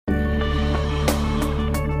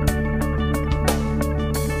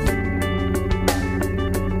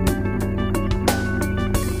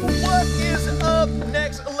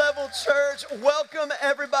Welcome,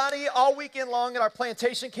 everybody, all weekend long at our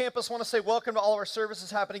Plantation campus. Want to say welcome to all of our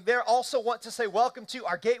services happening there. Also want to say welcome to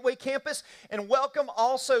our Gateway campus, and welcome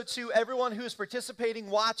also to everyone who is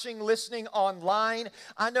participating, watching, listening online.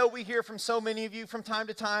 I know we hear from so many of you from time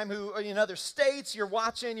to time who are in other states. You're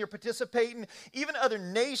watching, you're participating, even other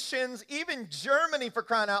nations, even Germany, for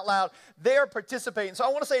crying out loud, they're participating. So I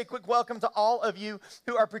want to say a quick welcome to all of you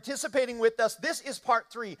who are participating with us. This is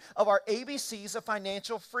part 3 of our ABCs of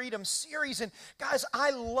Financial Freedom series. And guys, I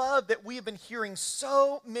love that we have been hearing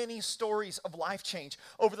so many stories of life change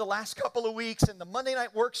over the last couple of weeks, and the Monday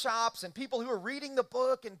night workshops and people who are reading the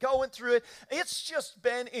book and going through it. It's just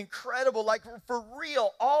been incredible, like for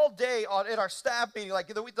real, all day at our staff meeting,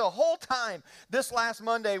 like the whole time this last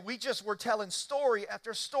Monday, we just were telling story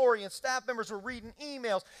after story, and staff members were reading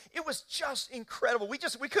emails. It was just incredible. We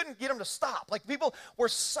couldn't get them to stop. Like, people were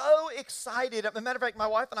so excited. As a matter of fact, my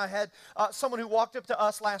wife and I had someone who walked up to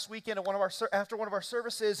us last weekend at after one of our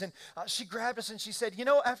services, and she grabbed us and she said,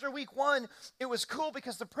 after week 1, it was cool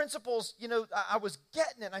because the principles, I was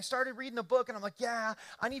getting it. And I started reading the book, and I'm like, yeah,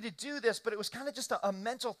 I need to do this, but it was kind of just a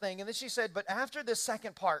mental thing. And then she said, but after this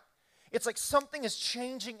second part, it's like something is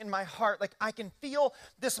changing in my heart. Like, I can feel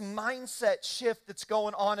this mindset shift that's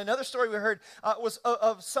going on. Another story we heard was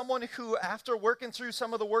of someone who, after working through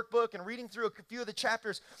some of the workbook and reading through a few of the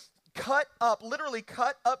chapters, literally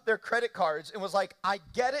cut up their credit cards and was like, I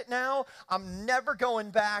get it now. I'm never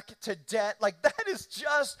going back to debt. Like, that is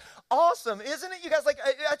just awesome, isn't it? You guys, like,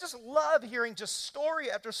 I just love hearing just story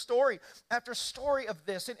after story after story of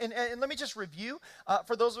this. And let me just review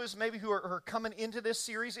for those of us maybe who are coming into this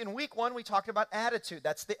series. In week 1, we talked about attitude.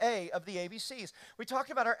 That's the A of the ABCs. We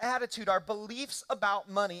talked about our attitude, our beliefs about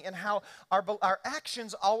money, and how our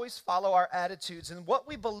actions always follow our attitudes. And what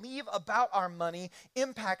we believe about our money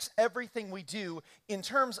impacts everything we do in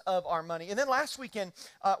terms of our money. And then last weekend,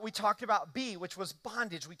 we talked about B, which was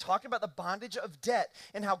bondage. We talked about the bondage of debt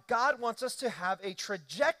and how God wants us to have a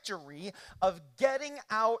trajectory of getting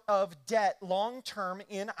out of debt long-term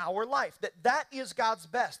in our life. That is God's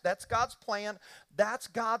best. That's God's plan. That's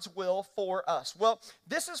God's will for us. Well,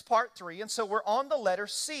 this is part 3, and so we're on the letter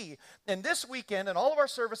C. And this weekend, in all of our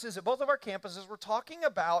services at both of our campuses, we're talking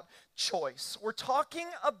about choice. We're talking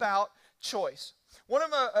about choice. One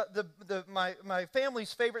of my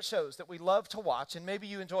family's favorite shows that we love to watch, and maybe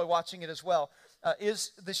you enjoy watching it as well,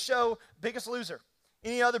 is the show Biggest Loser.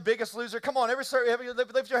 Any other Biggest Loser? Come on,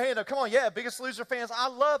 lift your hand up. Come on, yeah, Biggest Loser fans. I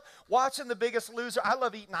love watching the Biggest Loser. I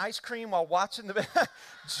love eating ice cream while watching the.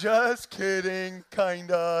 Just kidding,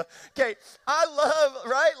 kinda. Okay, I love,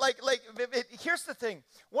 right? Here's the thing.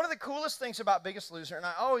 One of the coolest things about Biggest Loser, and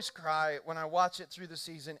I always cry when I watch it through the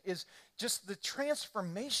season, is just the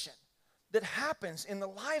transformation that happens in the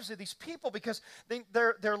lives of these people, because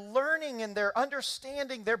they're learning and they're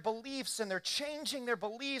understanding their beliefs, and they're changing their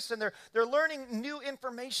beliefs, and they're learning new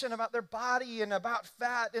information about their body and about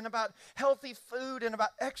fat and about healthy food and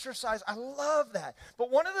about exercise. I love that.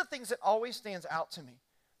 But one of the things that always stands out to me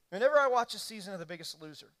whenever I watch a season of The Biggest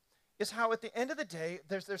Loser is how at the end of the day,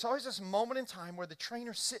 there's always this moment in time where the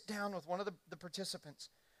trainers sit down with one of the participants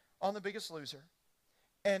on The Biggest Loser,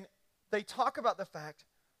 and they talk about the fact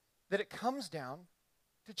that it comes down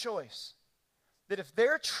to choice. That if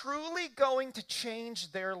they're truly going to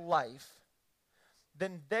change their life,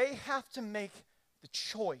 then they have to make the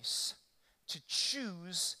choice to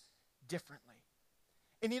choose differently.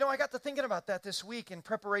 And I got to thinking about that this week in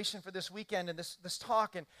preparation for this weekend and this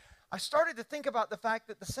talk, and I started to think about the fact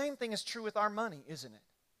that the same thing is true with our money, isn't it?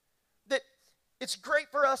 That it's great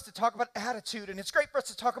for us to talk about attitude, and it's great for us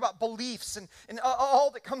to talk about beliefs and all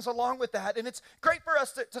that comes along with that. And it's great for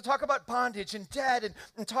us to talk about bondage and debt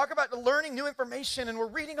and talk about learning new information, and we're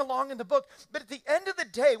reading along in the book. But at the end of the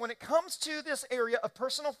day, when it comes to this area of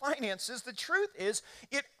personal finances, the truth is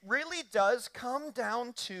it really does come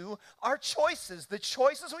down to our choices, the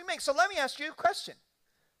choices we make. So let me ask you a question.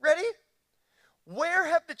 Ready? Where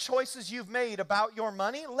have the choices you've made about your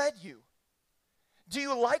money led you? Do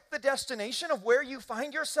you like the destination of where you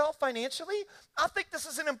find yourself financially? I think this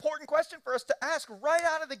is an important question for us to ask right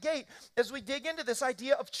out of the gate as we dig into this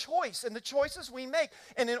idea of choice and the choices we make.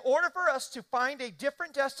 And in order for us to find a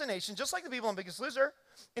different destination, just like the people in Biggest Loser,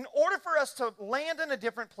 in order for us to land in a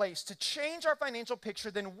different place, to change our financial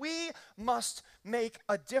picture, then we must make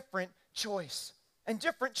a different choice and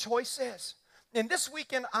different choices. And this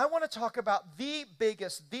weekend, I want to talk about the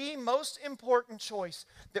biggest, the most important choice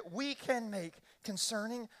that we can make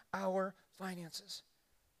concerning our finances.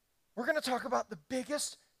 We're going to talk about the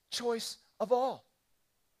biggest choice of all.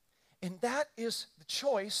 And that is the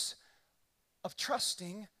choice of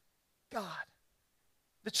trusting God.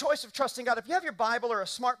 The choice of trusting God. If you have your Bible or a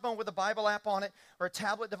smartphone with a Bible app on it or a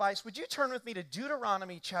tablet device, would you turn with me to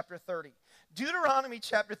Deuteronomy chapter 30? Deuteronomy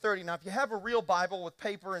chapter 30. Now, if you have a real Bible with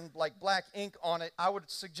paper and like black ink on it, I would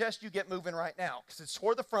suggest you get moving right now because it's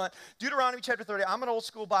toward the front. Deuteronomy chapter 30. I'm an old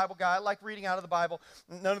school Bible guy. I like reading out of the Bible.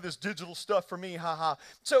 None of this digital stuff for me, haha.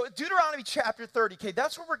 So Deuteronomy chapter 30. Okay,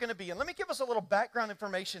 that's where we're going to be. And let me give us a little background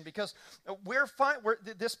information because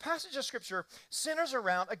this passage of Scripture centers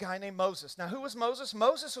around a guy named Moses. Now, who was Moses?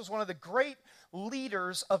 Moses was one of the great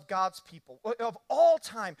leaders of God's people of all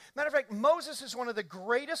time. Matter of fact, Moses is one of the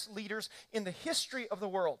greatest leaders in the history of the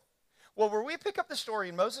world. Well, where we pick up the story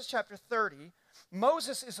in Moses chapter 30,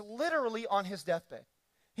 Moses is literally on his deathbed.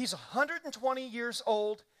 He's 120 years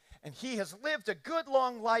old, and he has lived a good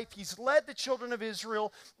long life. He's led the children of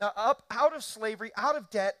Israel up out of slavery, out of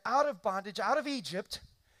debt, out of bondage, out of Egypt,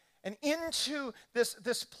 and into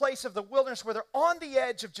this place of the wilderness where they're on the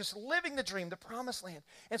edge of just living the dream, the promised land.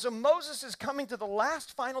 And so Moses is coming to the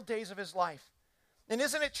last final days of his life. And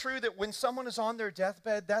isn't it true that when someone is on their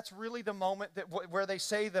deathbed, that's really the moment where they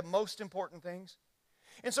say the most important things?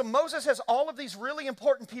 And so Moses has all of these really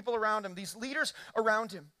important people around him, these leaders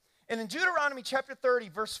around him. And in Deuteronomy chapter 30,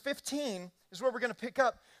 verse 15 is where we're going to pick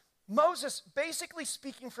up. Moses, basically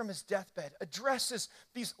speaking from his deathbed, addresses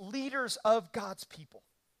these leaders of God's people.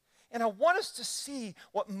 And I want us to see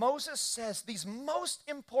what Moses says, these most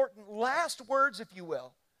important last words, if you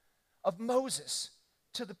will, of Moses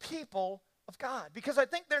to the people of God. Because I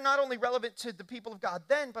think they're not only relevant to the people of God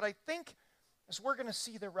then, but I think, as we're going to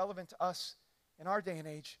see, they're relevant to us in our day and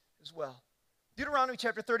age as well. Deuteronomy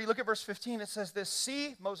chapter 30, look at verse 15. It says this,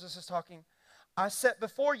 "See," Moses is talking, "I set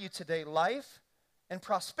before you today life and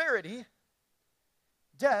prosperity,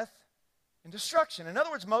 death and destruction." In other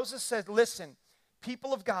words, Moses said, listen,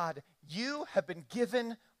 people of God, you have been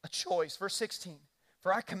given a choice. Verse 16,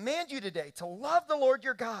 "For I command you today to love the Lord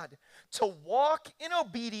your God, to walk in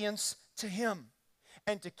obedience to him,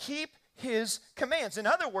 and to keep his commands." In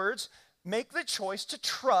other words, make the choice to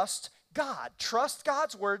trust God. Trust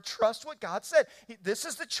God's word. Trust what God said. This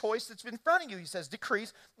is the choice that's in front of you. He says,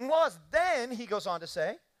 decrees and laws. Then, he goes on to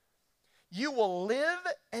say, "You will live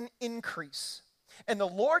and increase, and the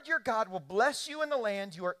Lord your God will bless you in the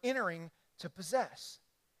land you are entering to possess."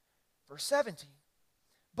 Verse 17,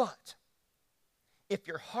 "But if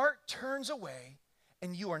your heart turns away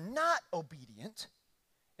and you are not obedient,"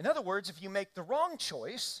 in other words, if you make the wrong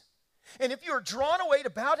choice, "and if you are drawn away to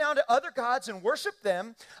bow down to other gods and worship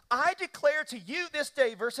them, I declare to you this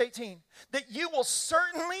day," verse 18, "that you will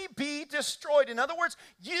certainly be destroyed." In other words,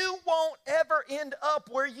 you won't ever end up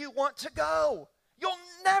where you want to go. You'll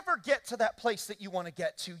never get to that place that you want to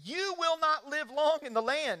get to. You will not live long in the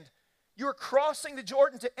land you're crossing the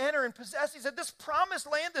Jordan to enter and possess. He said, this promised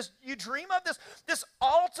land, this you dream of, this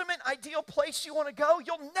ultimate ideal place you want to go,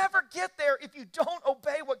 you'll never get there if you don't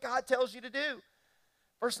obey what God tells you to do.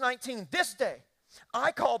 Verse 19, "This day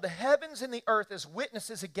I call the heavens and the earth as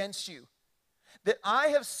witnesses against you, that I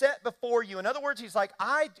have set before you." In other words, he's like,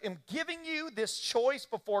 I am giving you this choice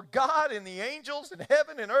before God and the angels and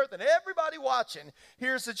heaven and earth and everybody watching.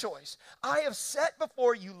 Here's the choice. "I have set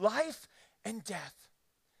before you life and death,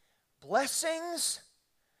 blessings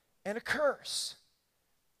and a curse."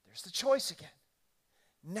 There's the choice again.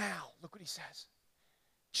 "Now," look what he says,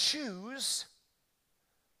 "choose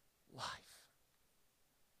life."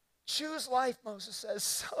 Choose life, Moses says,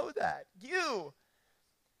 so that you,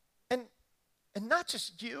 and not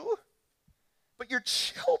just you, but your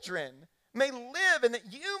children may live, and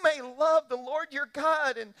that you may love the Lord your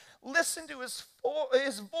God and listen to his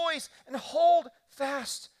voice and hold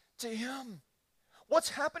fast to him.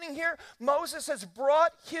 What's happening here? Moses has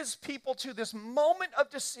brought his people to this moment of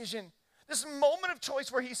decision, this moment of choice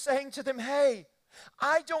where he's saying to them, hey,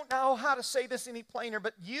 I don't know how to say this any plainer,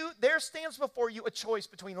 but there stands before you a choice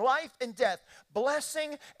between life and death,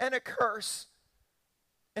 blessing and a curse.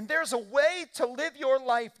 And there's a way to live your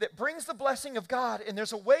life that brings the blessing of God, and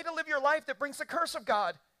there's a way to live your life that brings the curse of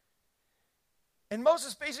God. And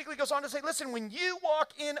Moses basically goes on to say, listen, when you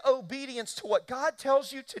walk in obedience to what God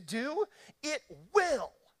tells you to do, it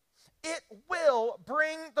will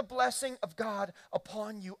bring the blessing of God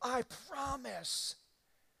upon you. I promise.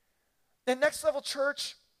 And Next Level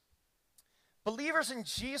Church, believers in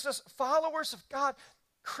Jesus, followers of God,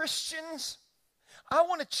 Christians, I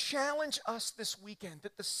want to challenge us this weekend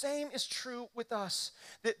that the same is true with us,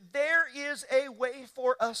 that there is a way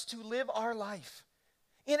for us to live our life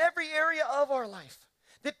in every area of our life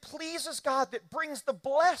that pleases God, that brings the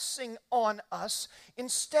blessing on us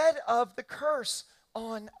instead of the curse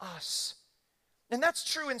on us. And that's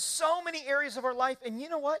true in so many areas of our life. And you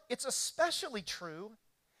know what? It's especially true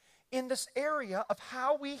in this area of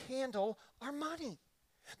how we handle our money.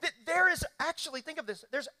 That there is actually, think of this,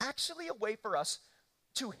 there's actually a way for us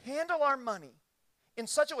to handle our money in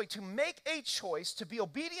such a way, to make a choice, to be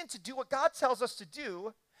obedient, to do what God tells us to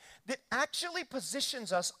do, that actually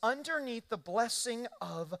positions us underneath the blessing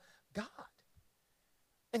of God.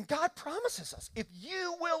 And God promises us, if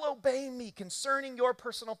you will obey me concerning your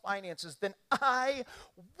personal finances, then I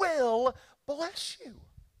will bless you.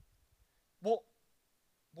 Well,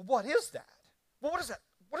 what is that? Well, what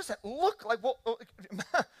does that look like? Well,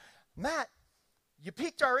 Matt, you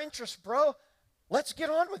piqued our interest, bro. Let's get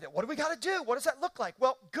on with it. What do we got to do? What does that look like?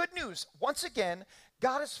 Well, good news. Once again,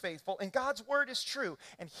 God is faithful and God's word is true.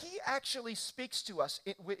 And he actually speaks to us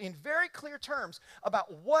in very clear terms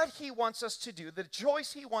about what he wants us to do, the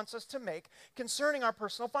choice he wants us to make concerning our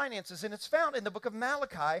personal finances. And it's found in the book of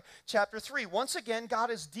Malachi, chapter 3. Once again,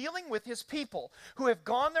 God is dealing with his people who have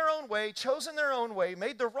gone their own way, chosen their own way,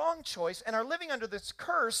 made the wrong choice, and are living under this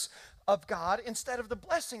curse of God instead of the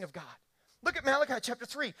blessing of God. Look at Malachi chapter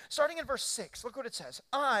 3, starting in verse 6. Look what it says.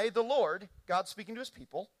 I, the Lord, God speaking to his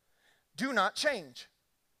people, do not change.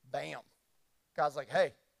 Bam. God's like,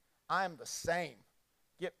 hey, I'm the same.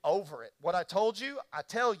 Get over it. What I told you, I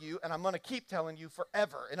tell you, and I'm going to keep telling you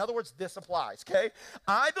forever. In other words, this applies, okay?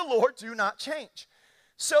 I, the Lord, do not change.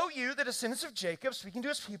 So you, the descendants of Jacob, speaking to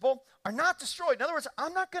his people, are not destroyed. In other words,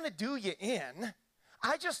 I'm not going to do you in.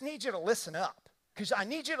 I just need you to listen up because I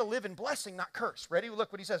need you to live in blessing, not curse. Ready?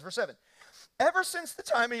 Look what he says, verse 7. Ever since the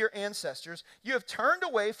time of your ancestors, you have turned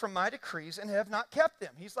away from my decrees and have not kept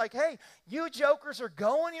them. He's like, hey, you jokers are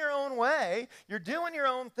going your own way. You're doing your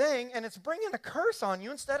own thing, and it's bringing a curse on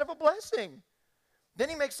you instead of a blessing. Then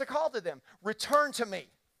he makes the call to them, return to me,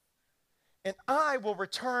 and I will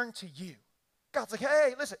return to you. God's like,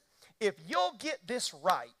 hey, listen, if you'll get this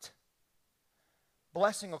right,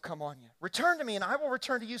 blessing will come on you. Return to me, and I will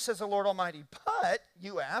return to you, says the Lord Almighty. But,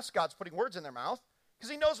 you ask, God's putting words in their mouth,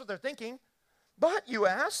 because he knows what they're thinking. But, you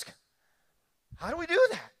ask, how do we do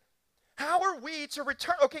that? How are we to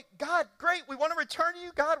return? Okay, God, great. We want to return to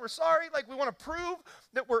you. God, we're sorry. Like, we want to prove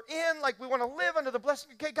that we're in. Like, we want to live under the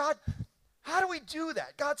blessing. Okay, God, how do we do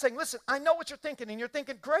that? God's saying, listen, I know what you're thinking. And you're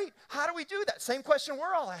thinking, great. How do we do that? Same question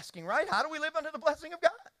we're all asking, right? How do we live under the blessing of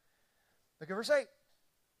God? Look at verse 8.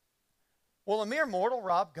 Will a mere mortal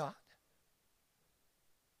rob God?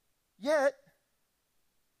 Yet,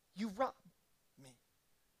 you rob.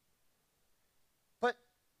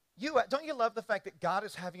 Don't you love the fact that God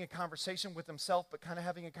is having a conversation with himself, but kind of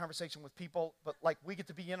having a conversation with people, but like we get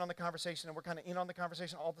to be in on the conversation and we're kind of in on the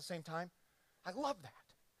conversation all at the same time? I love that.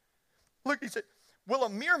 Look, he said, will a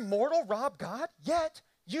mere mortal rob God? Yet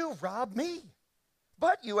you rob me.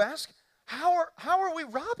 But you ask, how are we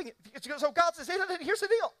robbing it? So God says, hey, here's the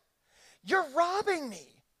deal. You're robbing me.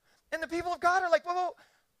 And the people of God are like, well,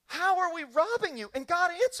 how are we robbing you? And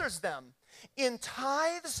God answers them in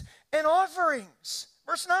tithes and offerings.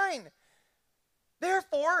 Verse 9,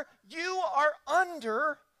 therefore you are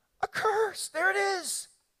under a curse. There it is.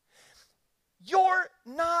 You're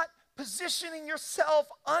not positioning yourself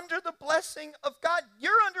under the blessing of God.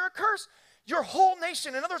 You're under a curse. Your whole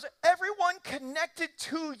nation, in other words, everyone connected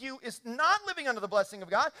to you is not living under the blessing of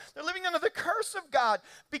God. They're living under the curse of God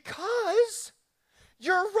because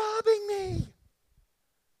you're robbing me.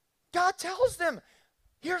 God tells them,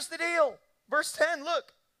 here's the deal. Verse 10,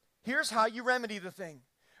 look. Here's how you remedy the thing.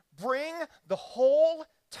 Bring the whole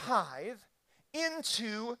tithe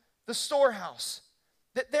into the storehouse,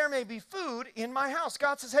 that there may be food in my house.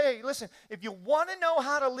 God says, hey, listen, if you want to know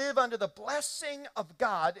how to live under the blessing of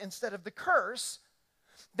God instead of the curse,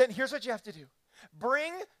 then here's what you have to do.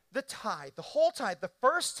 Bring the tithe, the whole tithe, the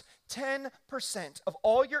first 10% of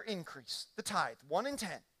all your increase, the tithe, 1 in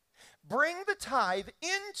 10. Bring the tithe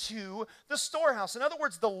into the storehouse. In other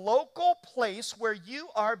words, the local place where you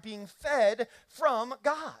are being fed from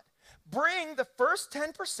God. Bring the first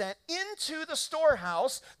 10% into the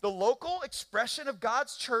storehouse, the local expression of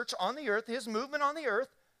God's church on the earth, his movement on the earth,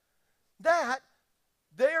 that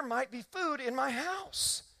there might be food in my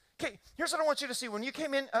house. Okay, here's what I want you to see. When you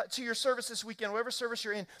came in to your service this weekend, whatever service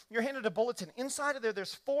you're in, you're handed a bulletin. Inside of there,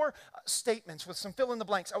 there's 4 statements with some fill in the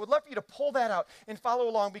blanks. I would love for you to pull that out and follow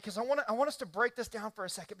along because I want us to break this down for a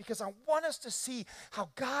second because I want us to see how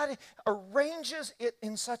God arranges it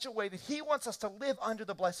in such a way that he wants us to live under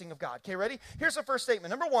the blessing of God. Okay, ready? Here's the first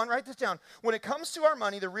statement. Number 1, write this down. When it comes to our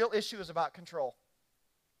money, the real issue is about control.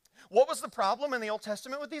 What was the problem in the Old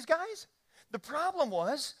Testament with these guys? The problem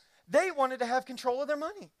was they wanted to have control of their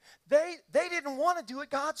money. They didn't want to do it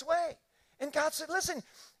God's way. And God said, listen,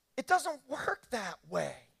 it doesn't work that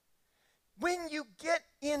way. When you get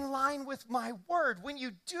in line with my word, when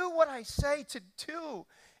you do what I say to do,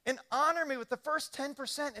 and honor me with the first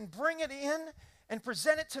 10% and bring it in and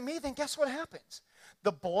present it to me, then guess what happens?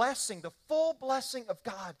 The blessing, the full blessing of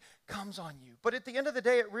God comes on you. But at the end of the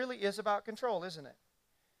day, it really is about control, isn't it?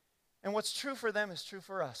 And what's true for them is true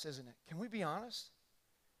for us, isn't it? Can we be honest?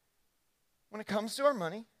 When it comes to our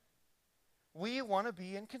money, we want to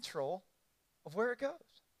be in control of where it goes.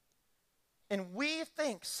 And we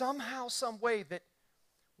think somehow, some way that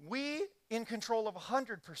we in control of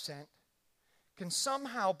 100% can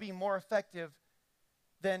somehow be more effective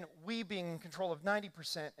than we being in control of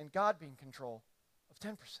 90% and God being in control of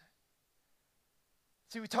 10%.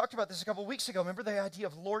 See, we talked about this a couple weeks ago. Remember the idea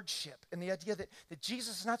of lordship and the idea that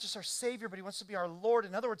Jesus is not just our Savior, but he wants to be our Lord.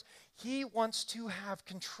 In other words, he wants to have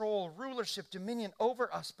control, rulership, dominion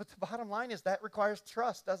over us. But the bottom line is that requires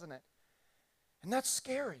trust, doesn't it? And that's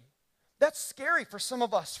scary. That's scary for some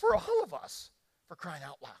of us, for all of us, for crying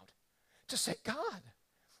out loud. To say, God,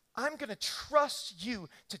 I'm going to trust you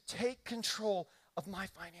to take control of my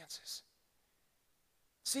finances.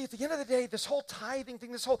 See, at the end of the day, this whole tithing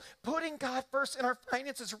thing, this whole putting God first in our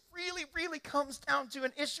finances really, really comes down to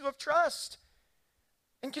an issue of trust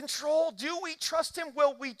and control. Do we trust him?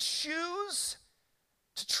 Will we choose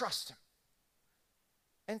to trust him?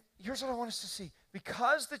 And here's what I want us to see.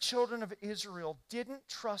 Because the children of Israel didn't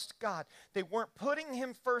trust God, they weren't putting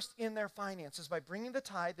him first in their finances by bringing the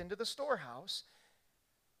tithe into the storehouse,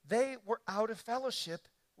 they were out of fellowship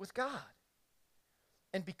with God.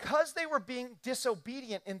 And because they were being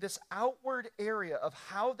disobedient in this outward area of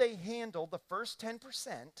how they handled the first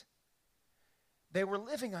 10%, they were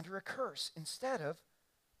living under a curse instead of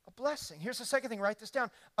a blessing. Here's the second thing, write this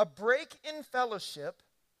down. A break in fellowship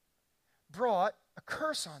brought a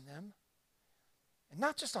curse on them, and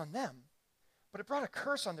not just on them, but it brought a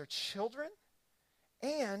curse on their children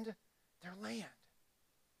and their land.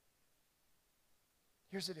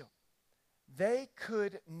 Here's the deal. They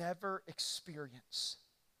could never experience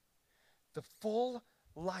the full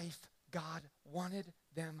life God wanted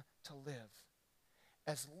them to live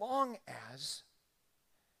as long as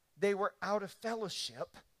they were out of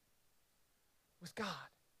fellowship with God.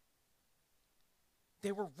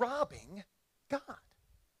 They were robbing God.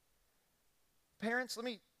 Parents, let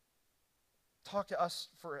me talk to us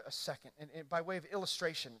for a second, and by way of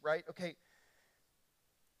illustration, right? Okay.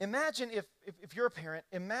 Imagine if you're a parent,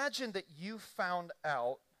 imagine that you found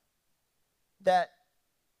out that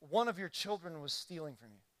one of your children was stealing from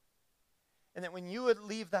you. And that when you would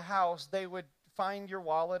leave the house, they would find your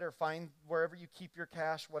wallet or find wherever you keep your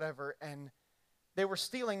cash, whatever, and they were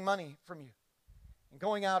stealing money from you. And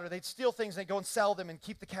going out, or they'd steal things, and they'd go and sell them and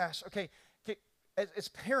keep the cash. Okay, as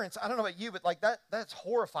parents, I don't know about you, but like that's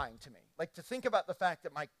horrifying to me. Like to think about the fact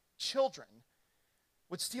that my children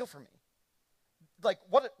would steal from me. Like,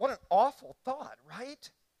 what an awful thought, right?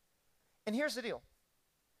 And here's the deal.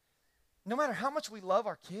 No matter how much we love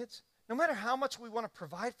our kids, no matter how much we want to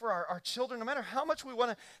provide for our children, no matter how much we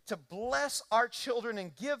want to bless our children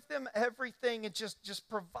and give them everything and just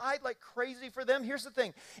provide like crazy for them, here's the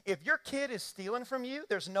thing. If your kid is stealing from you,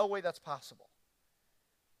 there's no way that's possible.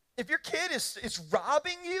 If your kid is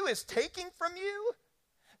robbing you, is taking from you,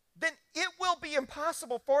 then it will be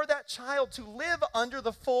impossible for that child to live under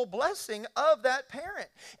the full blessing of that parent.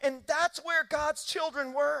 And that's where God's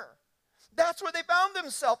children were. That's where they found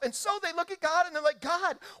themselves. And so they look at God and they're like,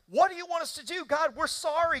 God, what do you want us to do? God, we're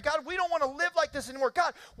sorry. God, we don't want to live like this anymore.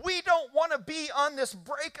 God, we don't want to be on this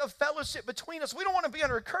break of fellowship between us. We don't want to be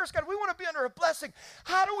under a curse. God, we want to be under a blessing.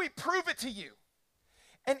 How do we prove it to you?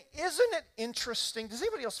 And isn't it interesting? Does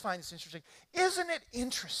anybody else find this interesting? Isn't it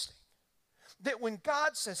interesting that when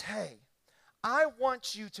God says, hey, I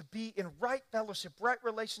want you to be in right fellowship, right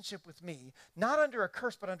relationship with me, not under a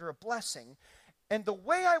curse, but under a blessing, and the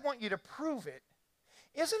way I want you to prove it,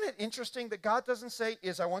 isn't it interesting that God doesn't say,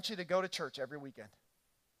 I want you to go to church every weekend.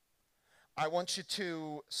 I want you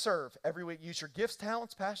to serve every week. Use your gifts,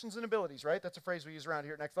 talents, passions, and abilities, right? That's a phrase we use around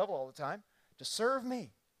here at Next Level all the time. To serve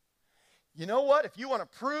me. You know what? If you want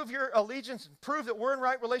to prove your allegiance and prove that we're in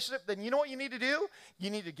right relationship, then you know what you need to do? You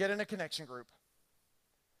need to get in a connection group.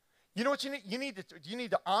 You know what you need? You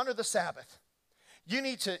need to honor the Sabbath. You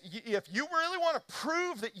need to, if you really want to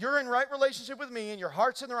prove that you're in right relationship with me and your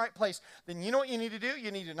heart's in the right place, then you know what you need to do?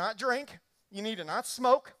 You need to not drink. You need to not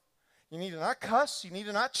smoke. You need to not cuss. You need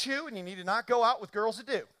to not chew. And you need to not go out with girls that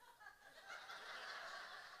do.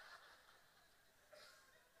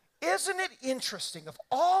 Isn't it interesting of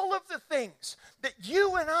all of the things that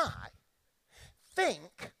you and I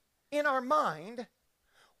think in our mind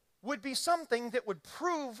would be something that would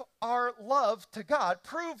prove our love to God,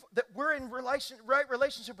 prove that we're in right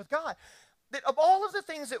relationship with God. that of all of the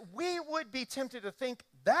things that we would be tempted to think,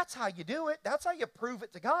 that's how you do it, that's how you prove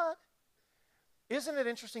it to God, isn't it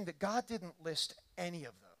interesting that God didn't list any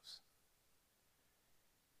of those?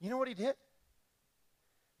 You know what he did?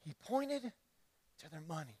 He pointed to their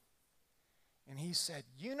money. And he said,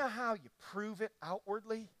 you know how you prove it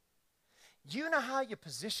outwardly? You know how you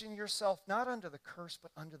position yourself not under the curse,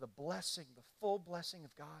 but under the blessing, the full blessing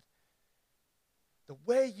of God? The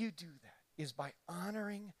way you do that is by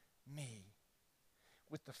honoring me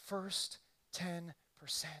with the first 10%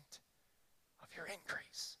 of your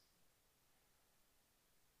increase.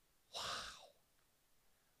 Wow.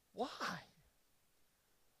 Why?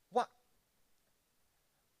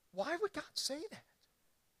 Why would God say that?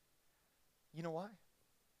 You know why?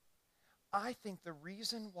 I think the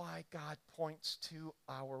reason why God points to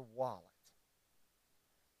our wallet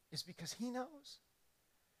is because he knows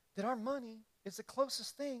that our money is the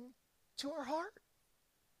closest thing to our heart.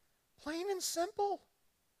 Plain and simple.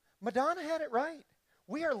 Madonna had it right.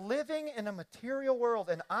 We are living in a material world,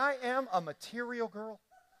 and I am a material girl.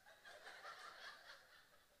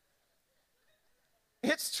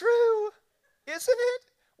 It's true, isn't it?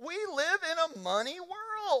 We live in a money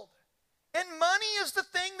world. And money is the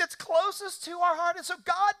thing that's closest to our heart. And so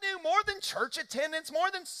God knew more than church attendance, more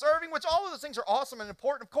than serving, which all of those things are awesome and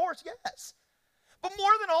important, of course, yes. But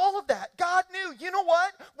more than all of that, God knew, you know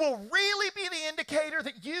what will really be the indicator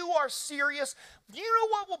that you are serious? You know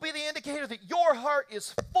what will be the indicator that your heart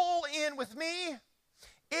is full in with me?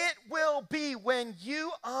 It will be when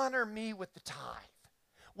you honor me with the tithe.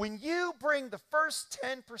 When you bring the first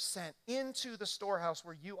 10% into the storehouse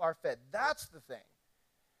where you are fed. That's the thing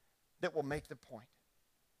that will make the point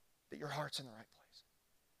that your heart's in the right place.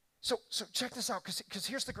 So check this out, because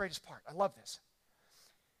here's the greatest part. I love this.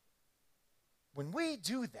 When we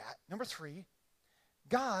do that, number 3,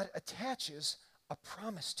 God attaches a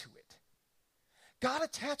promise to it. God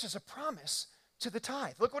attaches a promise to the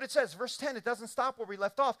tithe. Look what it says. Verse 10, it doesn't stop where we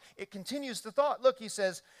left off. It continues the thought. Look, he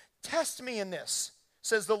says, test me in this,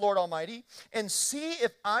 says the Lord Almighty, and see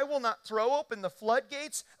if I will not throw open the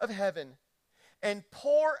floodgates of heaven and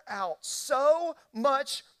pour out so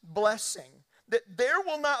much blessing that there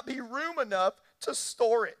will not be room enough to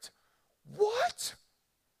store it. What?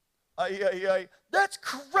 That's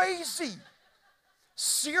crazy.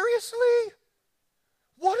 Seriously?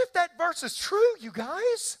 What if that verse is true, you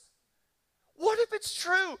guys? What if it's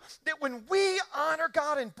true that when we honor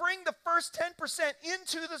God and bring the first 10%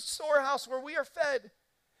 into the storehouse where we are fed,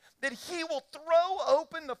 that he will throw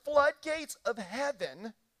open the floodgates of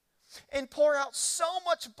heaven and pour out so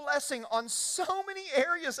much blessing on so many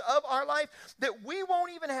areas of our life that we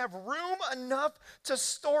won't even have room enough to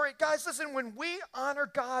store it. Guys, listen, when we honor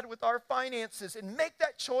God with our finances and make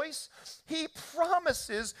that choice, he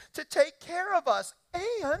promises to take care of us.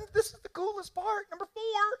 And this is the coolest part, number 4,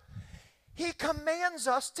 he commands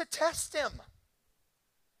us to test him.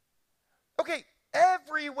 Okay,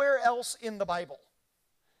 everywhere else in the Bible,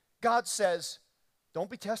 God says, don't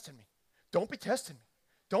be testing me. Don't be testing me.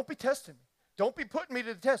 Don't be testing me. Don't be putting me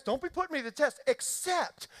to the test. Don't be putting me to the test,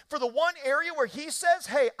 except for the one area where he says,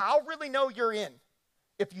 hey, I'll really know you're in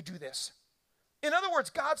if you do this. In other words,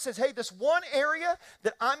 God says, hey, this one area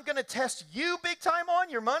that I'm going to test you big time on,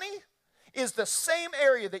 your money, is the same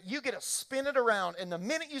area that you get to spin it around. And the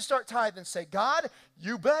minute you start tithing, say, God,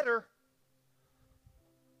 you better.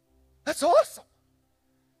 That's awesome.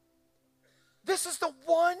 This is the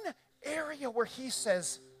one area where he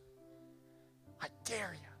says, I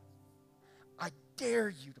dare you. I dare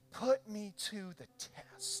you to put me to the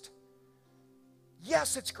test.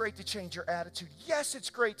 Yes, it's great to change your attitude. Yes, it's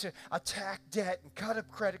great to attack debt and cut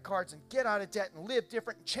up credit cards and get out of debt and live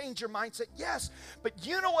different and change your mindset. Yes, but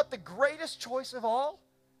you know what the greatest choice of all?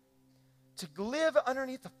 To live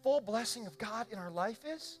underneath the full blessing of God in our life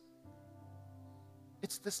is?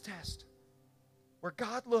 It's this test where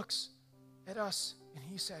God looks at us and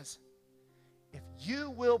he says, if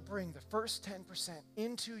you will bring the first 10%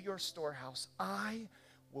 into your storehouse, I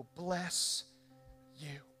will bless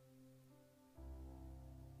you.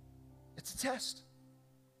 It's a test.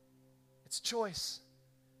 It's choice.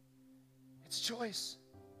 It's choice.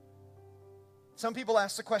 Some people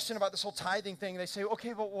ask the question about this whole tithing thing. They say,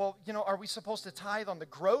 okay, well, are we supposed to tithe on the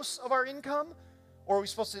gross of our income? Or are we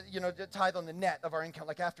supposed to, tithe on the net of our income,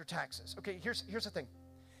 like after taxes? Okay, here's the thing.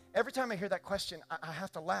 Every time I hear that question, I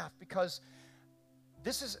have to laugh because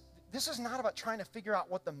this is not about trying to figure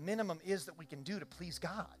out what the minimum is that we can do to please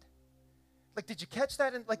God. Like, did you catch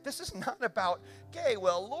that? And this is not about, okay,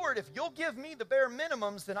 well, Lord, if you'll give me the bare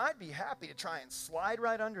minimums, then I'd be happy to try and slide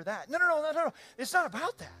right under that. No. It's not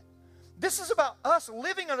about that. This is about us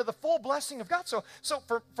living under the full blessing of God. So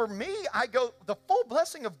for me, I go, the full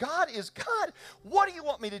blessing of God is, God, what do you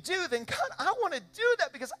want me to do? Then God, I want to do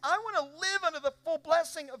that because I want to live under the full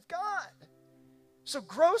blessing of God. So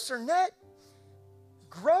gross or net,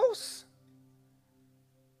 gross,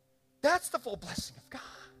 that's the full blessing of God.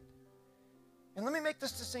 And let me make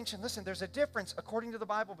this distinction. Listen, there's a difference, according to the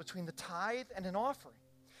Bible, between the tithe and an offering.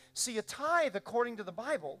 See, a tithe, according to the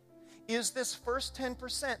Bible, is this first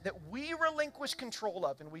 10% that we relinquish control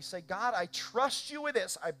of. And we say, God, I trust you with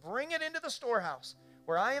this. I bring it into the storehouse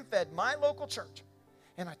where I am fed, my local church.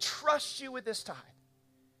 And I trust you with this tithe.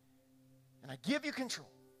 And I give you control.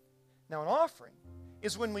 Now, an offering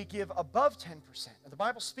is when we give above 10%. And the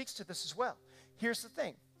Bible speaks to this as well. Here's the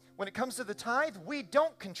thing. When it comes to the tithe, we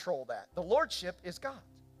don't control that. The lordship is God's.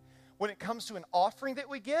 When it comes to an offering that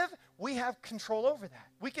we give, we have control over that.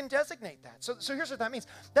 We can designate that. So here's what that means.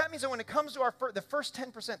 That means that when it comes to the first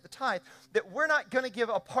 10%, the tithe, that we're not going to give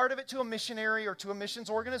a part of it to a missionary or to a missions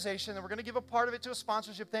organization, and we're going to give a part of it to a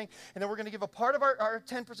sponsorship thing, and then we're going to give a part of our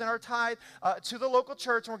 10%, our tithe, to the local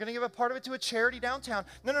church, and we're going to give a part of it to a charity downtown.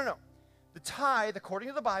 No. The tithe, according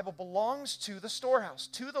to the Bible, belongs to the storehouse,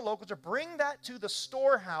 to the local church. Bring that to the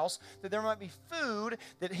storehouse that there might be food,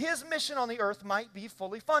 that his mission on the earth might be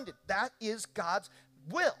fully funded. That is God's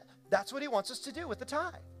will. That's what he wants us to do with the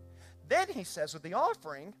tithe. Then he says with the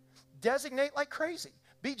offering, designate like crazy.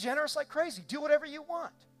 Be generous like crazy. Do whatever you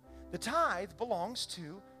want. The tithe belongs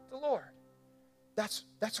to the Lord. That's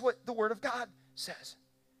what the Word of God says.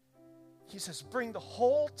 He says, bring the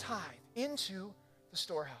whole tithe into the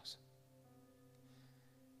storehouse.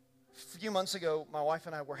 A few months ago, my wife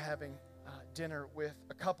and I were having dinner with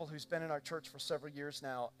a couple who's been in our church for several years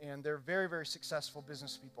now, and they're very, very successful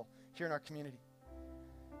business people here in our community.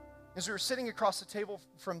 As we were sitting across the table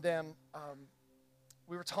from them,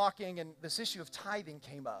 we were talking, and this issue of tithing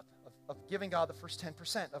came up, of giving God the first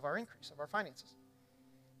 10% of our increase, of our finances.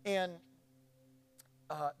 And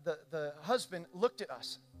the husband looked at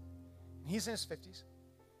us, and he's in his 50s,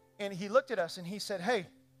 and he looked at us and he said, hey,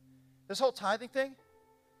 this whole tithing thing,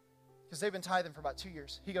 because they've been tithing for about 2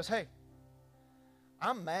 years. He goes, hey,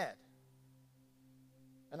 I'm mad.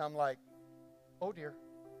 And I'm like, oh dear.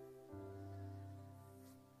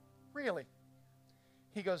 Really?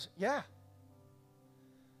 He goes, yeah.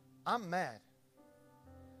 I'm mad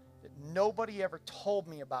that nobody ever told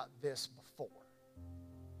me about this before.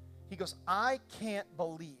 He goes, I can't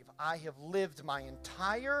believe I have lived my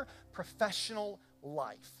entire professional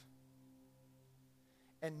life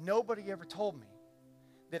and nobody ever told me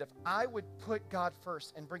that if I would put God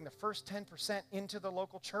first and bring the first 10% into the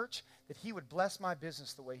local church, that he would bless my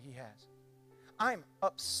business the way he has. I'm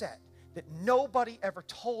upset that nobody ever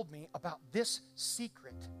told me about this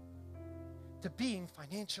secret to being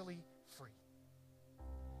financially free.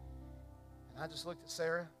 And I just looked at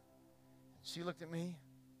Sarah, and she looked at me,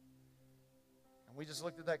 and we just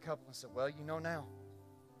looked at that couple and said, well, you know now.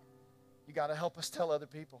 You got to help us tell other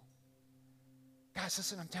people. Guys,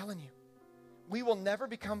 listen, I'm telling you. We will never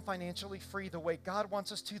become financially free the way God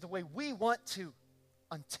wants us to, the way we want to,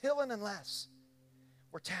 until and unless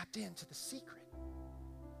we're tapped into the secret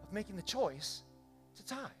of making the choice to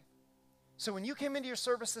tithe. So when you came into your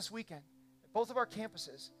service this weekend, at both of our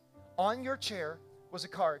campuses, on your chair was a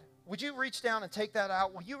card. Would you reach down and take that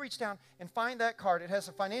out? Will you reach down and find that card? It has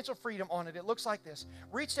a financial freedom on it. It looks like this.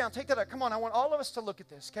 Reach down, take that out. Come on, I want all of us to look at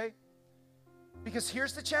this, okay? Because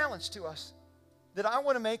here's the challenge to us that I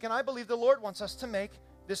want to make, and I believe the Lord wants us to make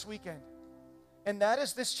this weekend. And that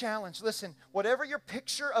is this challenge. Listen, whatever your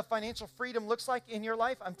picture of financial freedom looks like in your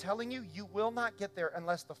life, I'm telling you, you will not get there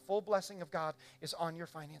unless the full blessing of God is on your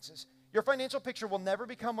finances. Your financial picture will never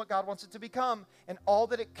become what God wants it to become and all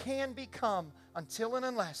that it can become until and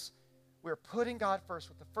unless we're putting God first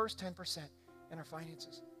with the first 10% in our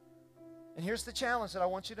finances. And here's the challenge that I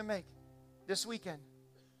want you to make this weekend.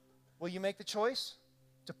 Will you make the choice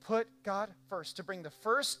to put God first, to bring the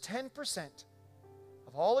first 10%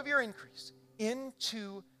 of all of your increase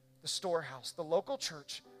into the storehouse, the local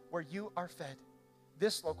church where you are fed,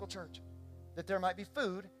 this local church, that there might be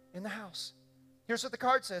food in the house? Here's what the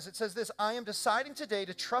card says. It says this: I am deciding today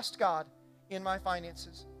to trust God in my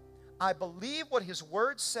finances. I believe what his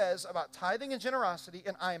word says about tithing and generosity,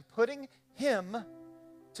 and I am putting him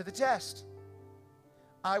to the test.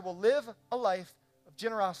 I will live a life of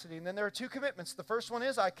generosity. And then there are two commitments. The first one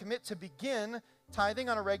is I commit to begin tithing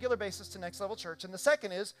on a regular basis to Next Level Church. And the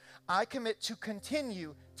second is I commit to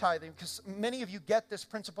continue tithing, because many of you get this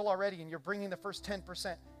principle already and you're bringing the first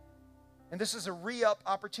 10%. And this is a re-up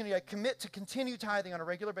opportunity. I commit to continue tithing on a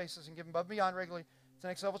regular basis and give above and beyond regularly to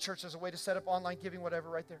Next Level Church as a way to set up online giving, whatever,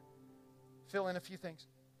 right there. Fill in a few things.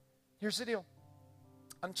 Here's the deal.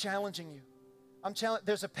 I'm challenging you.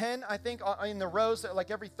 There's a pen, I think, in the rows, that like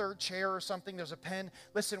every third chair or something, there's a pen.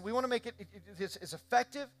 Listen, we want to make it as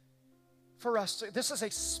effective for us. This is a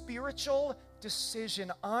spiritual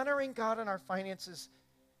decision. Honoring God in our finances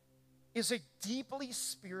is a deeply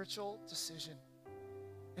spiritual decision.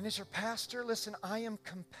 And as your pastor, listen, I am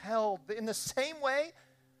compelled, in the same way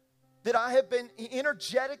that I have been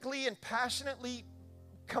energetically and passionately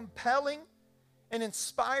compelling and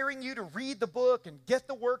inspiring you to read the book and get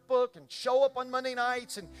the workbook and show up on Monday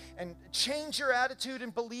nights and change your attitude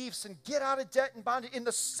and beliefs and get out of debt and bondage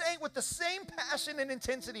with the same passion and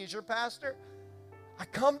intensity as your pastor, I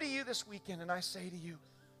come to you this weekend and I say to you,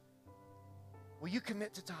 will you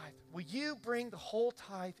commit to tithe? Will you bring the whole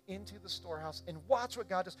tithe into the storehouse and watch what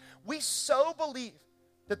God does? We so believe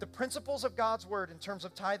that the principles of God's word in terms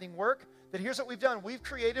of tithing work, that here's what we've done. We've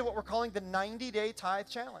created what we're calling the 90-day tithe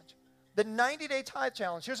challenge. The 90-day tithe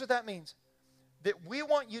challenge, here's what that means. That we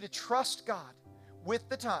want you to trust God with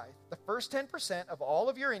the tithe, the first 10% of all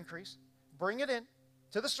of your increase, bring it in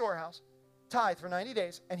to the storehouse, tithe for 90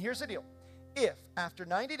 days, and here's the deal. If, after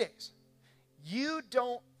 90 days, you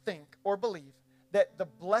don't think or believe that the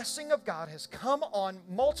blessing of God has come on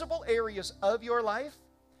multiple areas of your life,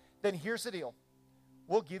 then here's the deal.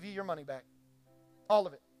 We'll give you your money back. All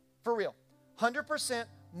of it. For real. 100%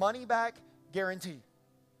 money back guarantee.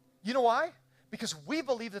 You know why? Because we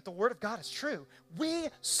believe that the Word of God is true. We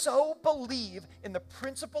so believe in the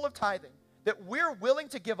principle of tithing that we're willing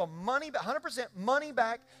to give a 100% money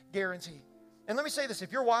back guarantee. And let me say this.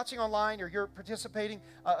 If you're watching online or you're participating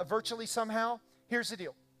virtually somehow, here's the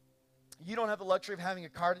deal. You don't have the luxury of having a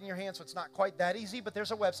card in your hand, so it's not quite that easy, but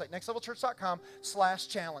there's a website,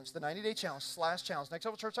 nextlevelchurch.com/challenge, the 90-day challenge, /challenge,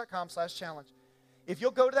 nextlevelchurch.com/challenge. If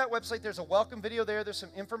you'll go to that website, there's a welcome video there. There's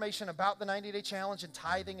some information about the 90-day challenge and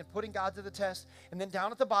tithing and putting God to the test. And then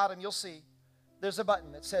down at the bottom, you'll see there's a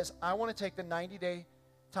button that says, I want to take the 90-day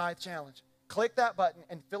tithe challenge. Click that button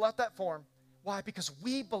and fill out that form. Why? Because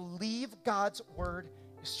we believe God's word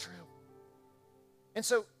is true. And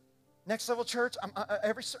so, Next Level Church,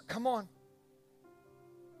 come on.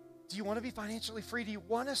 Do you want to be financially free? Do you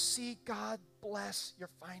want to see God bless your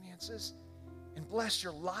finances and bless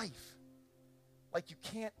your life like you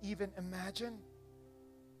can't even imagine?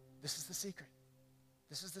 This is the secret.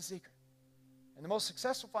 This is the secret. And the most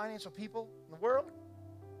successful financial people in the world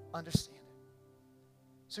understand it.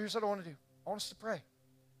 So here's what I want to do. I want us to pray.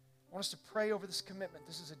 I want us to pray over this commitment.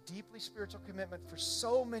 This is a deeply spiritual commitment for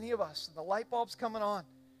so many of us. And the light bulb's coming on.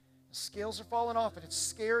 The scales are falling off, and it's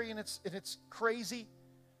scary, and it's crazy.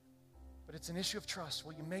 But it's an issue of trust.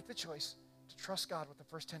 Will you make the choice to trust God with the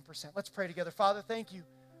first 10%? Let's pray together. Father, thank you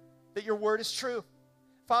that your word is true.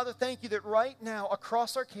 Father, thank you that right now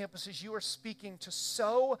across our campuses you are speaking to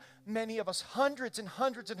so many of us, hundreds and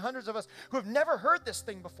hundreds and hundreds of us who have never heard this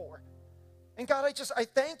thing before. And God, I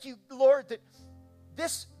thank you, Lord, that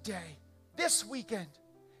this day, this weekend,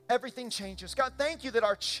 everything changes. God, thank you that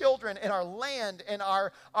our children and our land and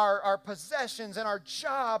our possessions and our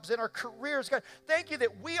jobs and our careers, God, thank you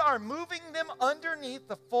that we are moving them underneath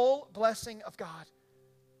the full blessing of God.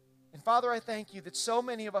 And Father, I thank you that so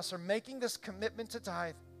many of us are making this commitment to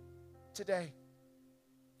tithe today.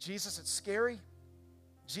 Jesus, it's scary.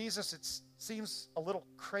 Jesus, it seems a little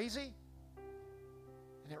crazy.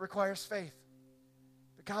 And it requires faith.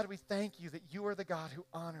 But God, we thank you that you are the God who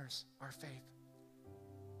honors our faith.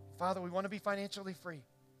 Father, we want to be financially free.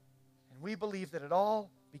 And we believe that it all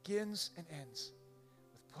begins and ends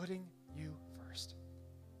with putting you first.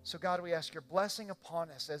 So God, we ask your blessing upon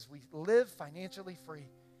us as we live financially free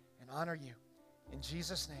and honor you. In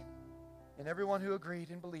Jesus' name. And everyone who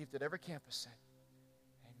agreed and believed at every campus said,